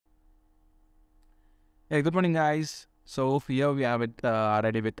Hey, good morning, guys. So here we have it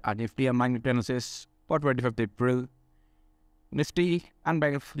ready with our Nifty and Banknifty analysis for 25th April. Nifty and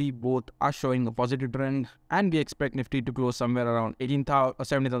Banknifty both are showing a positive trend, and we expect Nifty to close somewhere around 18,000 or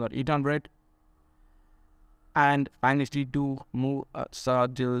 17,800, and Banknifty to move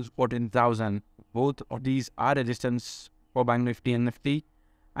till 14,000. Both of these are resistance for Banknifty and Nifty,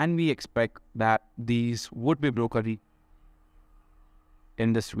 and we expect that these would be broken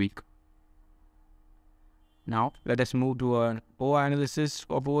in this week. Now, let us move to an O analysis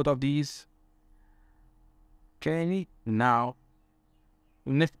for both of these. Okay, now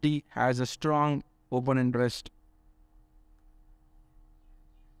Nifty has a strong open interest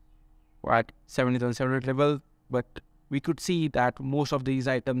at 70,700 level, but we could see that most of these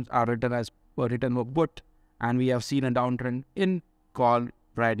items are written for put, and we have seen a downtrend in call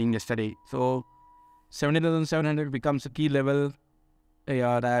writing yesterday. So 70,700 becomes a key level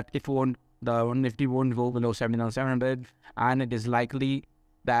that the Nifty won't go below 70,700, and it is likely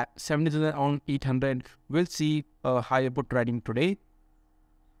that 70,800 will see a higher put trading today.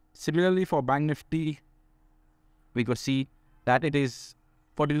 Similarly, for Bank Nifty, we could see that it is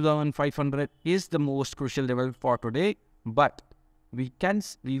 42,500 is the most crucial level for today, but we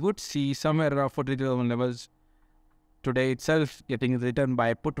would see somewhere around 42,000 levels today itself getting written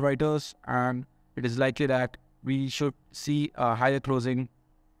by put writers, and it is likely that we should see a higher closing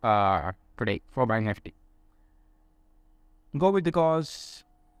today for Bank Nifty. Go with the calls.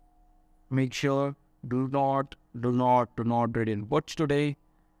 Make sure do not trade in puts today.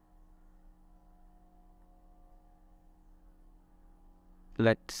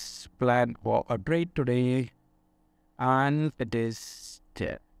 Let's plan for a trade today, and it is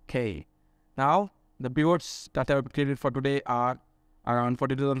 10K. Now, the pivots that I have created for today are around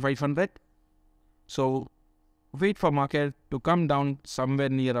 42,500. So, wait for market to come down somewhere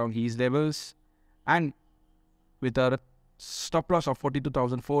near around these levels, and with a stop loss of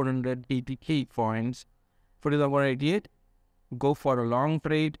 42,488 points, 42,188, go for a long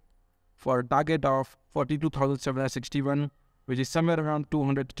trade for a target of 42,761, which is somewhere around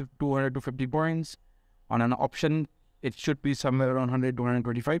 200 to 250 points. On an option, it should be somewhere around 100 to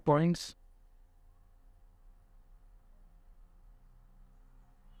 125 points.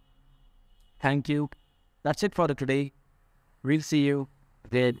 Thank you. That's it for today. We'll see you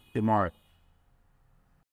again tomorrow.